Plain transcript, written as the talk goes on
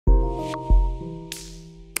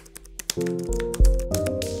Hi,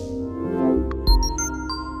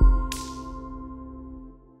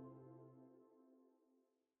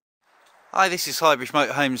 this is Highbridge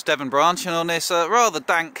Motorhomes Devon Branch, and on this rather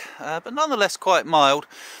dank but nonetheless quite mild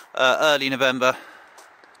early November,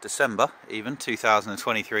 December even,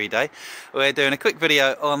 2023 day, we're doing a quick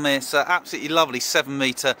video on this absolutely lovely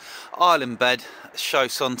 7-metre island bed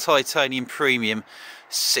Chausson Titanium Premium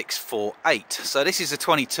 648. So this is a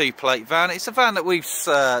 22 plate van. It's a van that we've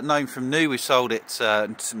known from new. We've sold it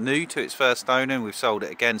new to its first owner, and we've sold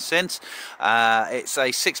it again since. It's a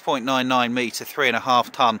 6.99 metre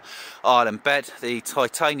 3.5 tonne island bed. The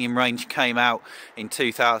titanium range came out in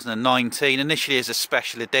 2019 initially as a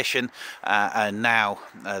special edition, and now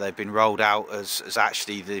they've been rolled out as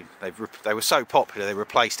actually they were so popular they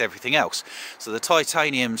replaced everything else. So the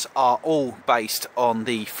titaniums are all based on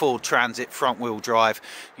the Ford Transit front wheel drive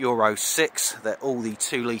Euro 6. They're all the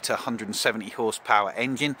 2 litre 170 horsepower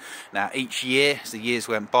engine. Now each year as the years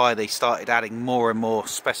went by, they started adding more and more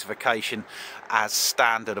specification as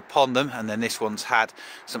standard upon them, and then this one's had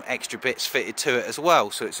some extra bits fitted to it as well.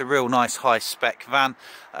 So it's a real nice high spec van.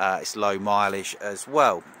 It's low mileage as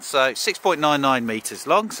well. So 6.99 metres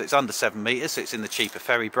long, so it's under 7 metres, so it's in the cheaper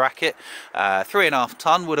ferry bracket. 3.5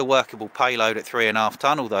 tonne with a workable payload at 3.5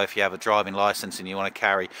 tonne, although if you have a driving licence and you want to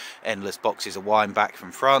carry endless boxes of wine back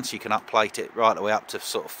from France, you can upplate it right the way up to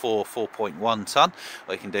sort of 4.1 tonne.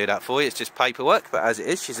 We can do that for you. It's just paperwork, but as it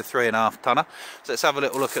is, she's a 3.5 tonner. So let's have a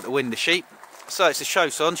little look at the window sheet. So it's a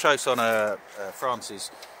Chausson. Chausson France's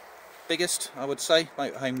biggest, I would say,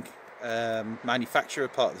 motorhome manufacturer,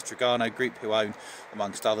 part of the Trigano group, who own,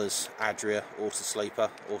 amongst others, Adria, Autosleeper,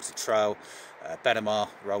 Auto Trail, Benamar,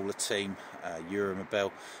 Roller Team,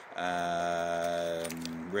 Euromobile,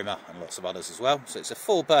 Rimmer, and lots of others as well. So it's a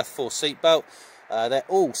 4-berth, 4-seat belt. They're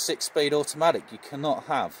all 6-speed automatic. You cannot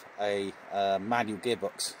have a manual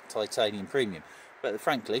gearbox titanium premium. But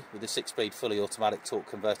frankly, with a 6-speed fully automatic torque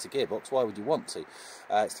converter gearbox, why would you want to?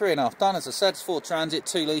 It's 3.5 tonne, as I said. It's Ford Transit,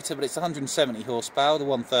 2 litre, but it's 170 horsepower. The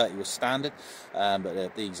 130 was standard,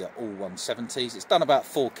 but these are all 170s. It's done about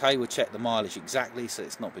 4k. We'll check the mileage exactly, so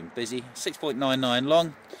it's not been busy. 6.99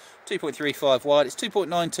 long, 2.35 wide. It's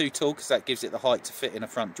 2.92 tall, because that gives it the height to fit in a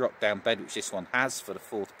front drop-down bed, which this one has for the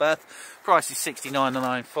 4th berth. Price is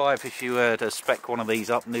 $69.95. If you were to spec one of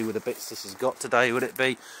these up new with the bits this has got today, would it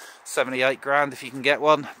be 78 grand if you can get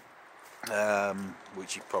one,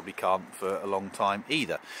 which you probably can't for a long time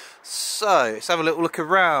either. So let's have a little look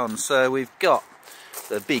around. So we've got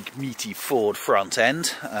the big meaty Ford front end,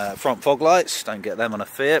 front fog lights, don't get them on a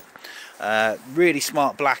Fiat. Really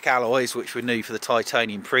smart black alloys, which were new for the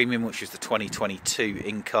titanium premium, which is the 2022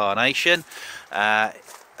 incarnation.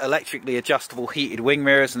 Electrically adjustable heated wing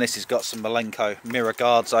mirrors, and this has got some Malenko mirror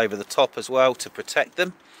guards over the top as well to protect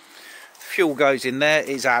them. Fuel goes in there,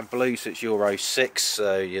 is AdBlue, so it's Euro 6,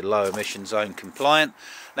 so you're low emission zone compliant.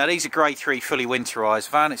 Now these are grade 3 fully winterised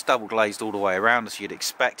van. It's double glazed all the way around, as you'd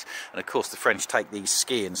expect, and of course the French take these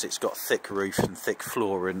skiing, so it's got thick roof and thick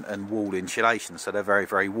floor and wall insulation, so they're very,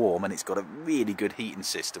 very warm, and it's got a really good heating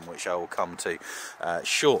system, which I will come to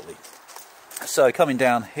shortly. So coming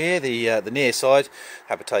down here, the near side,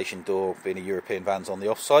 habitation door, being a European van's on the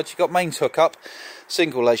off side. You've got mains hookup,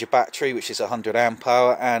 single leisure battery, which is 100 amp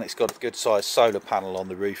hour, and it's got a good sized solar panel on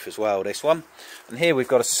the roof as well, this one. And here we've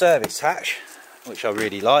got a service hatch, which I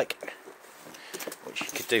really like, which you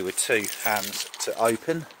could do with 2 hands to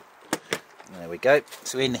open. There we go.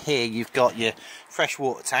 So in here you've got your fresh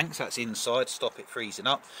water tanks, that's inside, stop it freezing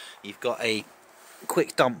up. You've got a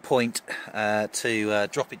quick dump point to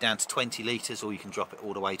drop it down to 20 litres, or you can drop it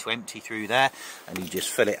all the way to empty through there, and you just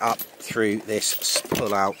fill it up through this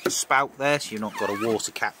pull out spout there, so you've not got a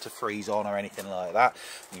water cap to freeze on or anything like that.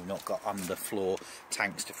 You've not got underfloor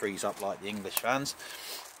tanks to freeze up like the English vans.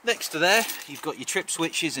 Next to there you've got your trip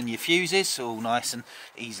switches and your fuses, all nice and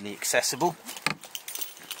easily accessible.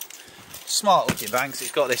 Smart looking van, because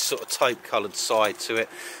it's got this sort of taupe coloured side to it,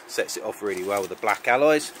 sets it off really well with the black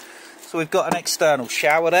alloys. So we've got an external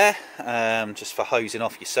shower there, just for hosing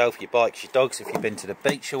off yourself, your bikes, your dogs, if you've been to the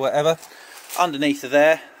beach or whatever. Underneath of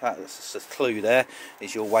there, that's the clue there,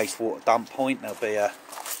 is your wastewater dump point. There'll be a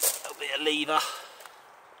lever.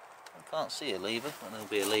 I can't see a lever, but there'll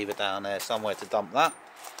be a lever down there somewhere to dump that.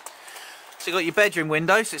 So you've got your bedroom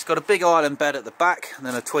windows. It's got a big island bed at the back, and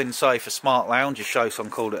then a twin sofa smart lounge, as Chausson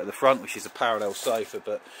called it, at the front, which is a parallel sofa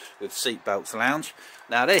but with seat belts lounge.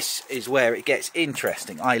 Now this is where it gets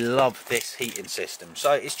interesting. I love this heating system.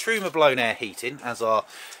 So it's Truma blown air heating, as are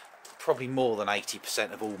probably more than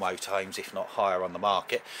 80% of all motorhomes, if not higher, on the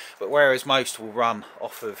market. But whereas most will run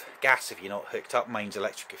off of gas if you're not hooked up, mains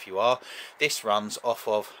electric if you are, this runs off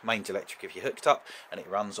of mains electric if you're hooked up, and it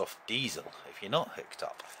runs off diesel if you're not hooked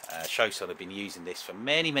up. Chausson have been using this for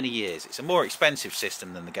many years. It's a more expensive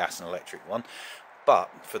system than the gas and electric one,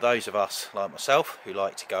 but for those of us like myself who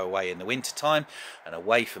like to go away in the winter time and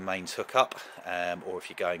away from mains hookup, or if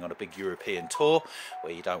you're going on a big European tour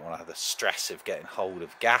where you don't want to have the stress of getting hold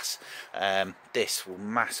of gas, this will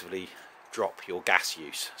massively drop your gas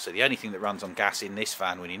use. So the only thing that runs on gas in this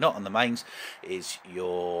van when you're not on the mains is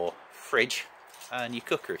your fridge and your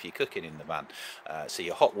cooker if you're cooking in the van. So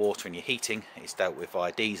your hot water and your heating is dealt with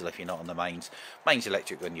via diesel if you're not on the mains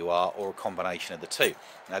electric when you are, or a combination of the two.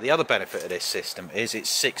 Now the other benefit of this system is it's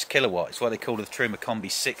 6 kilowatt. It's what they call the Truma Combi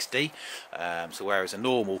 6D. So whereas a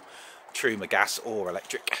normal Truma gas or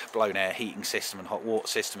electric blown air heating system and hot water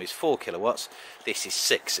system is 4 kilowatts, this is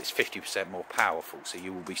 6. It's 50% more powerful, so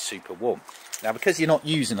you will be super warm. Now because you're not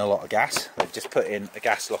using a lot of gas, they've just put in a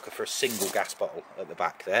gas locker for a single gas bottle at the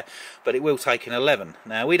back there, but it will take an 11.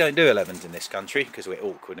 Now we don't do 11s in this country because we're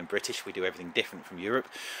awkward and British. We do everything different from Europe.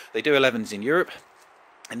 They do 11s in Europe.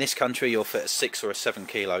 In this country you'll fit a 6 or a 7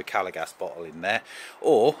 kilo Calagas bottle in there,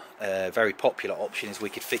 or a very popular option is we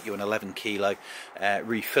could fit you an 11 kilo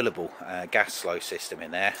refillable gas flow system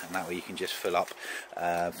in there, and that way you can just fill up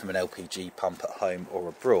from an LPG pump at home or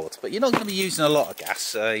abroad. But you're not going to be using a lot of gas,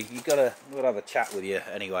 so you've got to, we'll have a chat with you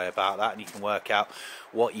anyway about that, and you can work out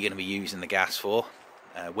what you're going to be using the gas for,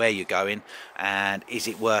 where you're going, and is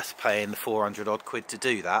it worth paying the 400 odd quid to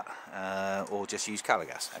do that, or just use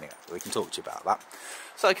Calagas. Anyway, we can talk to you about that.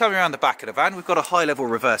 So coming around the back of the van, we've got a high level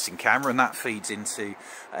reversing camera, and that feeds into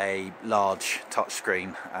a large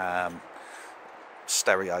touchscreen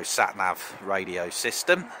stereo sat-nav radio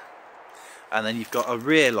system. And then you've got a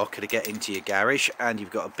rear locker to get into your garage, and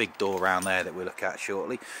you've got a big door around there that we'll look at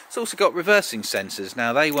shortly. It's also got reversing sensors.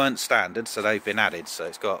 Now they weren't standard, so they've been added, so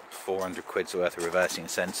it's got 400 quid's worth of reversing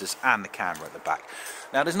sensors and the camera at the back.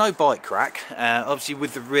 Now there's no bike rack, obviously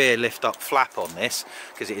with the rear lift up flap on this,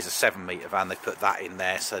 because it is a 7-metre van, they put that in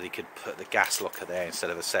there so they could put the gas locker there instead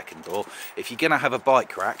of a second door. If you're going to have a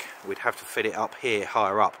bike rack, we'd have to fit it up here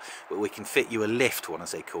higher up, but we can fit you a lift one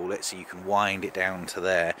as they call it, so you can wind it down to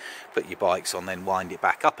there, put your bikes on, then wind it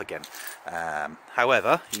back up again.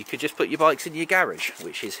 However, you could just put your bikes in your garage,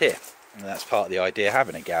 which is here, and that's part of the idea of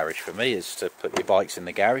having a garage for me, is to put your bikes in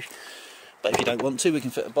the garage. But if you don't want to, we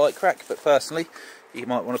can fit a bike rack, but personally you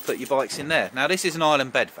might want to put your bikes in there. Now this is an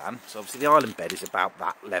island bed van, so obviously the island bed is about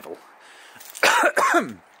that level.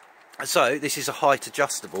 So this is a height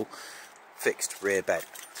adjustable fixed rear bed.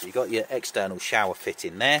 So you've got your external shower fit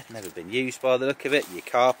in there, never been used by the look of it, your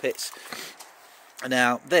carpets.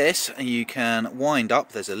 Now this you can wind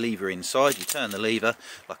up, there's a lever inside, you turn the lever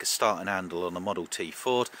like a starting handle on a Model T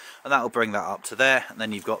Ford, and that will bring that up to there, and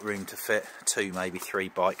then you've got room to fit 2, maybe 3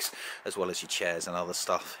 bikes, as well as your chairs and other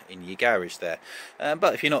stuff in your garage there.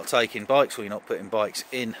 But if you're not taking bikes, or you're not putting bikes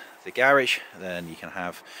in the garage, then you can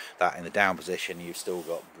have that in the down position. You've still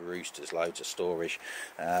got roosters, loads of storage.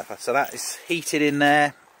 So that is heated in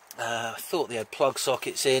there. I thought they had plug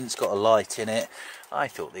sockets in, it's got a light in it. I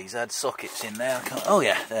thought these had sockets in there. Oh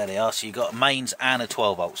yeah, there they are. So you've got a mains and a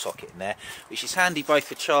 12-volt socket in there, which is handy both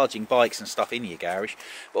for charging bikes and stuff in your garage,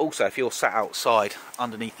 but also if you're sat outside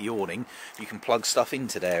underneath the awning, you can plug stuff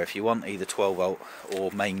into there if you want, either 12-volt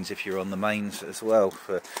or mains if you're on the mains as well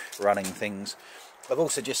for running things. I've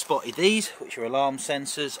also just spotted these, which are alarm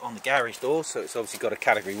sensors on the garage door, so it's obviously got a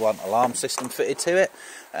category 1 alarm system fitted to it.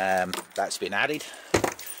 That's been added,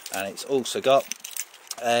 and it's also got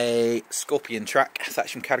a Scorpion track,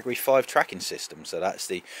 that's from category 5 tracking system, so that's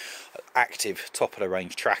the active top of the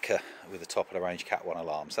range tracker with a top of the range Cat 1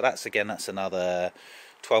 alarm. So that's, again, that's another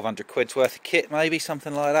 1200 quid's worth of kit, maybe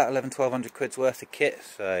something like that, 1200 quid's worth of kit.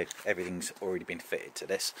 So everything's already been fitted to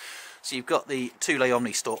this. So you've got the 2-lay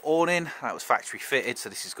Omni-Store awning, that was factory fitted, so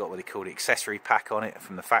this has got what they call the accessory pack on it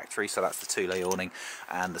from the factory, so that's the 2-lay awning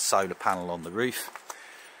and the solar panel on the roof.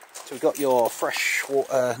 So we've got your fresh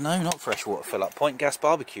water, no, not fresh water fill-up point, gas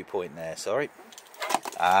barbecue point there, sorry.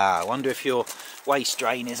 I wonder if your waste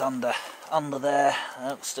drain is under there.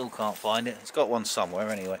 Oh, still can't find it. It's got one somewhere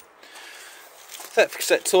anyway.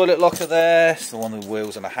 Set toilet locker there. It's the one with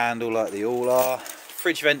wheels and a handle like they all are.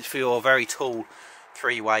 Fridge vent for your very tall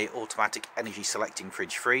 3-way automatic energy selecting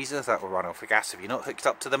fridge freezer. That will run off of gas if you're not hooked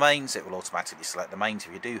up to the mains. It will automatically select the mains.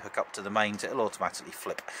 If you do hook up to the mains, it will automatically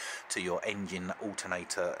flip to your engine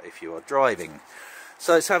alternator if you are driving.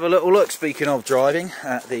 So let's have a little look, speaking of driving,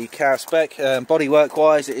 at the car spec. Bodywork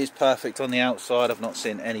wise, it is perfect on the outside. I've not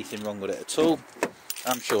seen anything wrong with it at all.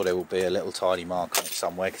 I'm sure there will be a little tiny mark on it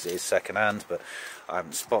somewhere because it is second hand, but I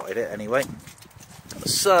haven't spotted it anyway.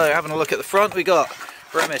 So having a look at the front, we got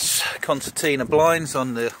Bremis concertina blinds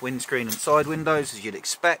on the windscreen and side windows, as you'd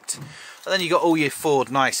expect. And then you got all your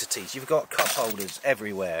Ford niceties. You've got cup holders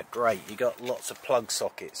everywhere, great. You got lots of plug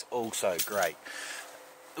sockets, also great.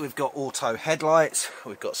 We've got auto headlights,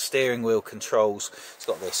 we've got steering wheel controls. It's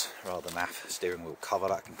got this rather naff steering wheel cover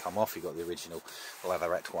that can come off. You've got the original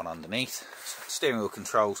leatherette one underneath. Steering wheel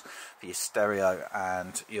controls for your stereo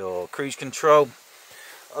and your cruise control.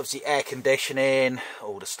 Obviously air conditioning,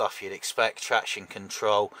 all the stuff you'd expect, traction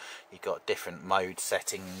control. You've got different mode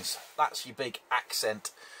settings. That's your big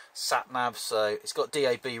accent sat nav. So it's got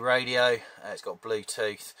DAB radio, it's got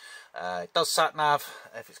Bluetooth. It does sat nav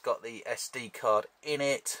if it's got the SD card in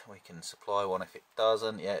it. We can supply one if it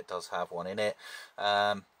doesn't. Yeah, it does have one in it.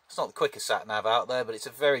 It's not the quickest sat nav out there, but it's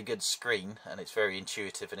a very good screen and it's very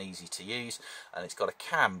intuitive and easy to use. And it's got a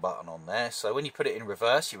cam button on there, so when you put it in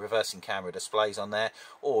reverse, your reversing camera displays on there.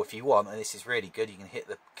 Or if you want, and this is really good, you can hit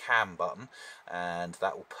the cam button and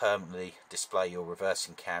that will permanently display your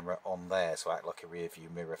reversing camera on there, so act like a rear view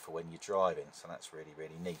mirror for when you're driving. So that's really,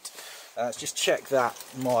 really neat. Let's just check that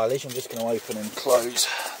mileage. I'm just going to open and close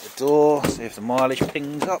the door, see if the mileage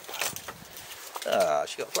pings up.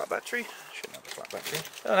 She got a flat battery. Shouldn't have a flat battery.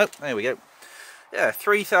 Oh no, there we go. Yeah,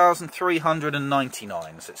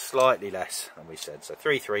 3,399, so it's slightly less than we said. So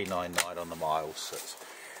 3,399 on the miles, so it's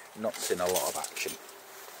not seen a lot of action.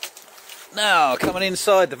 Now, coming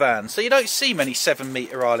inside the van, so you don't see many 7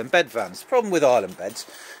 metre island bed vans. The problem with island beds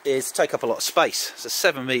is take up a lot of space. So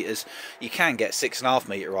 7 metres, you can get 6.5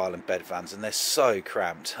 metre island bed vans, and they're so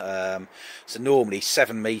cramped. So normally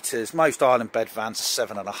 7 metres, most island bed vans are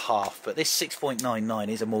 7.5, but this 6.99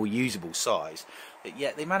 is a more usable size. But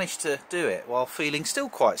yet they managed to do it while feeling still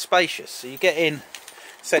quite spacious. So you get in,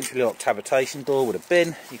 centrally locked habitation door with a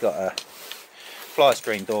bin. You've got a fly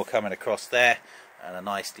screen door coming across there, and a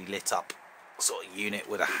nicely lit up sort of unit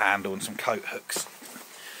with a handle and some coat hooks.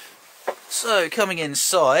 So coming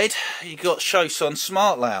inside, you got Chausson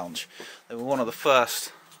Smart Lounge. They were one of the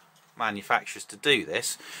first manufacturers to do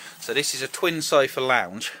this. So this is a twin sofa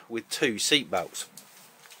lounge with 2 seat belts.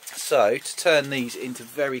 So to turn these into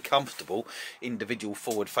very comfortable individual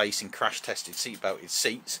forward facing crash tested seat belted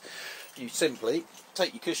seats, you simply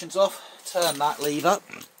take your cushions off, turn that lever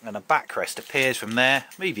and a backrest appears from there,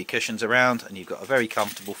 move your cushions around and you've got a very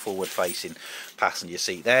comfortable forward facing passenger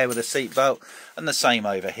seat there with a seat belt, and the same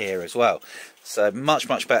over here as well. So much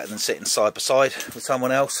better than sitting side by side with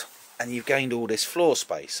someone else, and you've gained all this floor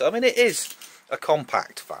space. So I mean, it is a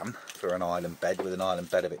compact van for an island bed with an island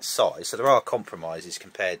bed of its size, so there are compromises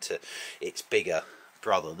compared to its bigger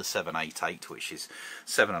brother, the 788, which is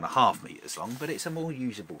 7.5 metres long, but it's a more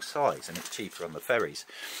usable size and it's cheaper on the ferries.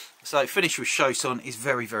 So finish with Chausson is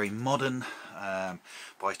very modern.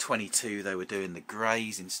 By 22 they were doing the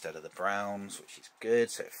greys instead of the browns, which is good,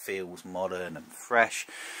 so it feels modern and fresh.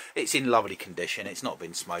 It's in lovely condition, it's not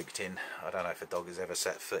been smoked in. I don't know if a dog has ever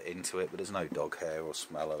set foot into it, but there's no dog hair or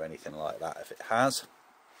smell or anything like that if it has.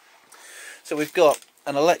 So we've got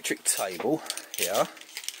an electric table here.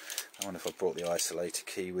 I wonder if I brought the isolator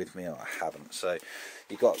key with me. Oh, I haven't. So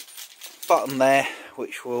you've got a button there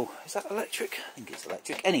which will, is that electric? I think it's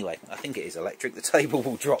electric. Anyway, I think it is electric. The table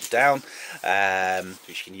will drop down,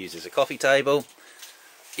 which you can use as a coffee table.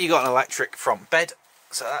 You got an electric front bed,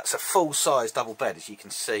 so that's a full size double bed, as you can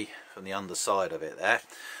see from the underside of it there.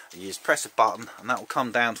 You just press a button and that will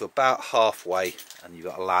come down to about halfway, and you've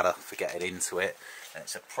got a ladder for getting into it, and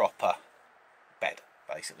it's a proper bed.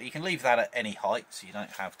 Basically, you can leave that at any height, so you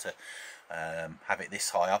don't have to have it this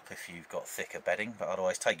high up if you've got thicker bedding, but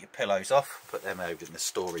otherwise take your pillows off, put them over in the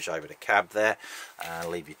storage over the cab there, and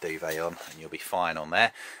leave your duvet on and you'll be fine on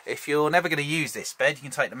there. If you're never going to use this bed, you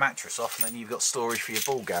can take the mattress off and then you've got storage for your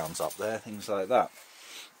ball gowns up there, things like that.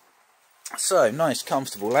 So nice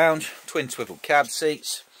comfortable lounge, twin swivel cab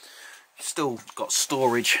seats, still got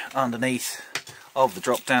storage underneath of the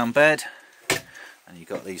drop down bed, and you've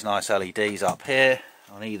got these nice LEDs up here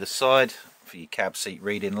on either side for your cab seat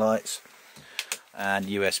reading lights, and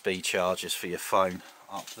USB chargers for your phone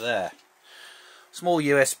up there. Small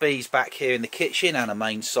USBs back here in the kitchen and a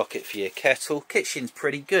main socket for your kettle. Kitchen's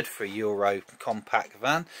pretty good for a Euro compact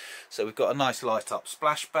van. So we've got a nice light up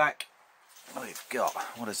splashback. We've got,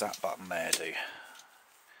 what does that button there do?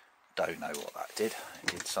 Don't know what that did.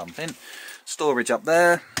 It did something. Storage up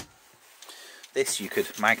there. This you could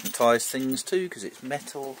magnetise things to because it's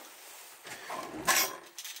metal.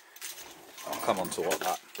 I'll come on to what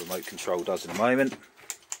that remote control does in a moment.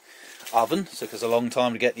 oven. It took us a long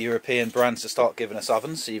time to get the European brands to start giving us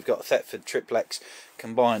ovens. So you've got a Thetford triplex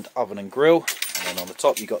combined oven and grill, and then on the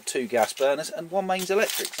top you've got 2 gas burners and 1 mains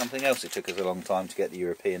electric. Something else it took us a long time to get the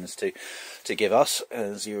Europeans to give us,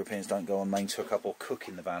 as Europeans don't go on mains hookup or cook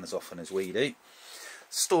in the van as often as we do.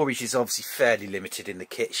 Storage is obviously fairly limited in the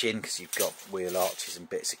kitchen because you've got wheel arches and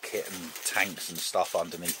bits of kit and tanks and stuff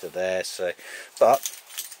underneath of there. So, but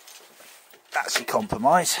that's your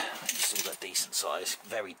compromise. You've still got decent size,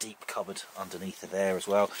 very deep cupboard underneath of there as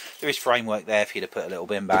well. There is framework there for you to put a little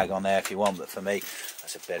bin bag on there if you want, but for me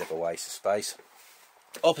that's a bit of a waste of space.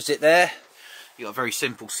 Opposite there you've got a very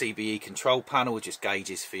simple CBE control panel with just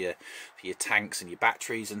gauges for your tanks and your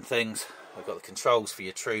batteries and things. We've got the controls for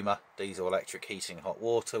your Truma, diesel, electric, heating and hot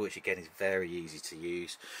water, which again is very easy to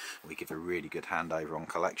use. We give a really good handover on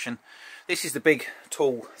collection. This is the big,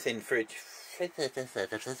 tall, thin fridge.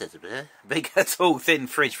 Big, tall, thin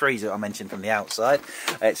fridge freezer I mentioned from the outside.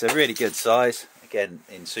 It's a really good size, again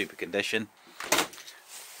in super condition.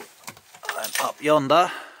 And up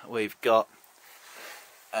yonder we've got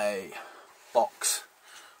a box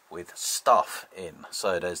with stuff in.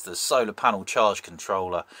 So there's the solar panel charge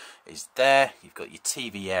controller is there. You've got your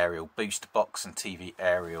TV aerial booster box and TV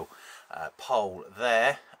aerial pole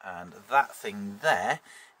there, and that thing there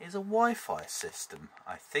is a Wi-Fi system.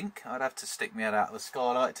 I think I'd have to stick my head out of the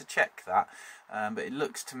skylight to check that, but it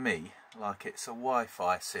looks to me like it's a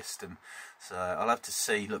Wi-Fi system. So I'll have to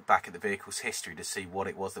see, look back at the vehicle's history to see what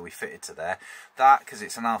it was that we fitted to there. That, because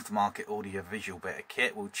it's an aftermarket audio-visual bit of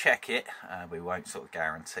kit, we'll check it, we won't sort of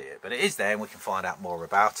guarantee it, but it is there and we can find out more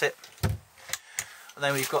about it. And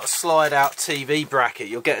then we've got a slide-out TV bracket.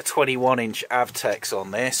 You'll get a 21-inch Avtex on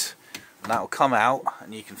this, and that will come out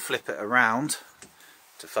and you can flip it around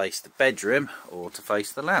to face the bedroom or to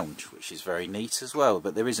face the lounge, which is very neat as well.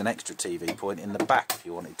 But there is an extra TV point in the back if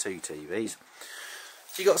you wanted 2 TVs.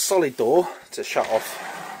 So you've got a solid door to shut off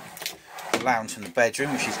the lounge from the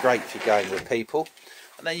bedroom, which is great if you're going with people.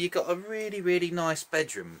 And then you've got a really nice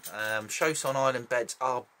bedroom. Chausson Island beds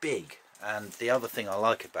are big, and the other thing I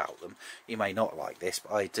like about them, you may not like this,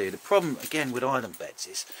 but I do. The problem again with island beds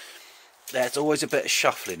is there's always a bit of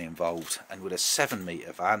shuffling involved, and with a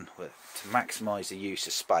 7-metre van, to maximise the use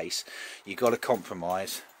of space, you've got to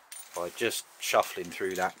compromise by just shuffling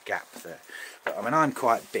through that gap there. But I mean, I'm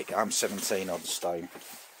quite big, I'm 17 odd stone,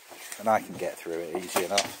 and I can get through it easy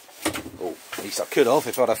enough. Oh, at least I could have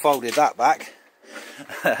if I'd have folded that back.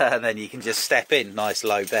 And then you can just step in, nice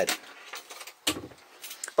low bed.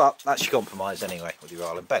 But that's your compromise anyway with your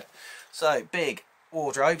island bed. So big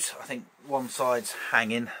wardrobes, I think one side's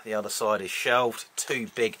hanging, the other side is shelved. 2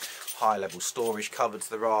 big high level storage cupboards.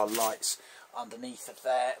 There are lights underneath of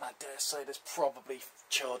there, and I dare say there's probably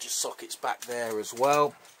charger sockets back there as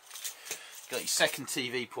well. Got your second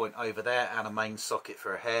TV point over there and a main socket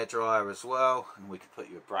for a hairdryer as well, and we can put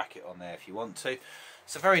you a bracket on there if you want to.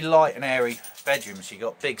 It's a very light and airy bedroom, so you've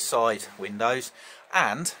got big side windows,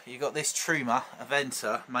 and you've got this Truma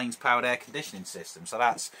Aventa mains powered air conditioning system. So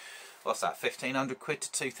that's, what's that, 1,500 quid to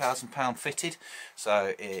 £2,000 fitted.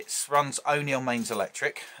 So it runs only on mains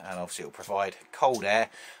electric, and obviously it will provide cold air,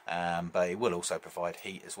 but it will also provide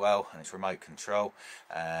heat as well, and it's remote control.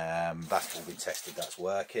 That's all been tested, that's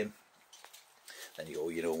working. Then you've got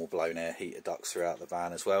all your normal blown air heater ducts throughout the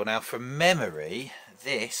van as well. Now from memory,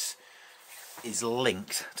 this is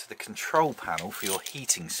linked to the control panel for your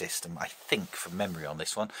heating system, I think, from memory on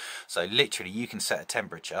this one. So literally you can set a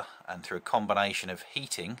temperature, and through a combination of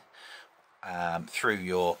heating through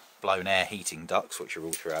your blown air heating ducts, which are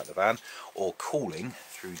all throughout the van, or cooling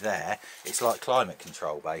through there, it's like climate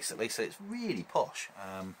control basically. So it's really posh.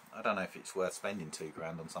 I don't know if it's worth spending £2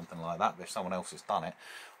 grand on something like that, but if someone else has done it,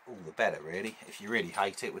 all the better really. If you really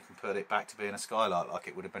hate it, we can put it back to being a skylight like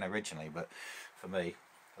it would have been originally, but for me,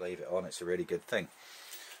 leave it on, it's a really good thing.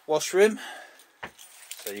 Washroom,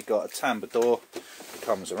 so you've got a tambour door that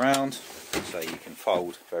comes around, so you can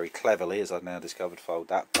fold very cleverly, as I've now discovered, fold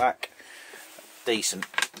that back. Decent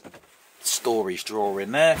storage drawer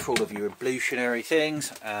in there for all of your ablutionary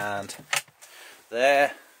things, and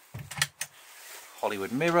there,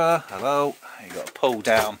 Hollywood mirror, hello. You've got a pull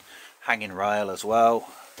down hanging rail as well,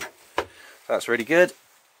 that's really good.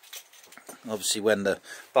 Obviously when the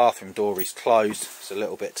bathroom door is closed, it's a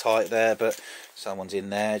little bit tight there, but someone's in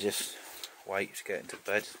there, just wait to get into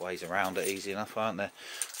bed, just ways around it easy enough, aren't there?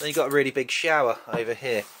 Then you've got a really big shower over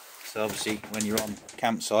here. So obviously when you're on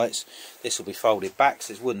campsites, this will be folded back,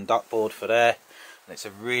 so there's wooden duckboard for there, and it's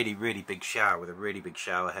a really big shower with a really big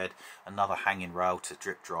shower head, another hanging rail to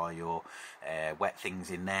drip dry your wet things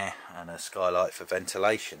in there, and a skylight for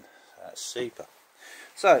ventilation. That's super.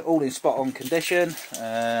 So all in spot on condition.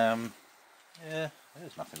 Yeah,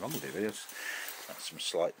 there's nothing wrong with it really. That's some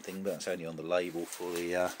slight thing, but that's only on the label for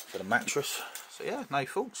the mattress. So yeah, no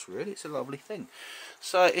faults really. It's a lovely thing.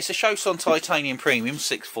 So it's a Chausson Titanium Premium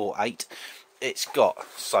 648. It's got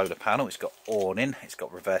solar panel, it's got awning, it's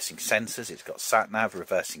got reversing sensors, it's got sat nav,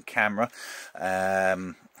 reversing camera,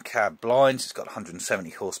 cab blinds. It's got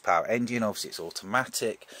 170 horsepower engine. Obviously it's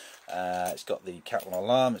automatic. It's got the Cat 1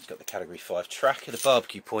 alarm, it's got the category 5 tracker, the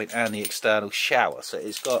barbecue point and the external shower. So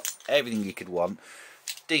it's got everything you could want.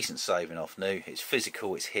 Decent saving off new. It's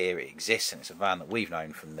physical, it's here, it exists, and it's a van that we've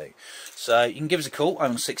known from new. So you can give us a call.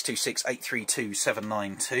 I'm on 626 832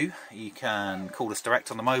 792. You can call us direct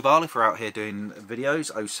on the mobile if we're out here doing videos,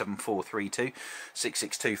 07432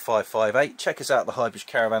 662 558. Check us out at the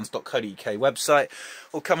highbridgecaravans.co.uk website,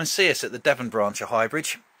 or come and see us at the Devon branch of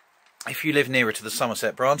Highbridge. If you live nearer to the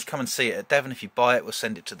Somerset branch, come and see it at Devon. If you buy it, we'll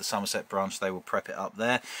send it to the Somerset branch. They will prep it up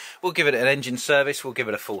there. We'll give it an engine service. We'll give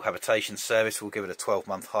it a full habitation service. We'll give it a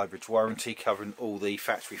 12-month Highbridge warranty covering all the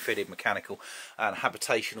factory-fitted mechanical and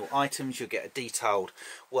habitational items. You'll get a detailed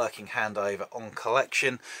working handover on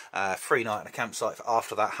collection, free night at a campsite for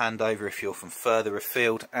after that handover if you're from further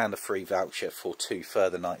afield, and a free voucher for 2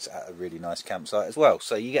 further nights at a really nice campsite as well.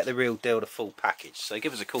 So you get the real deal, the full package. So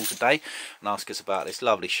give us a call today and ask us about this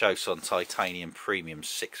lovely Chausson Titanium Premium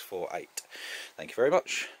 648. Thank you very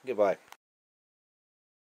much. Goodbye.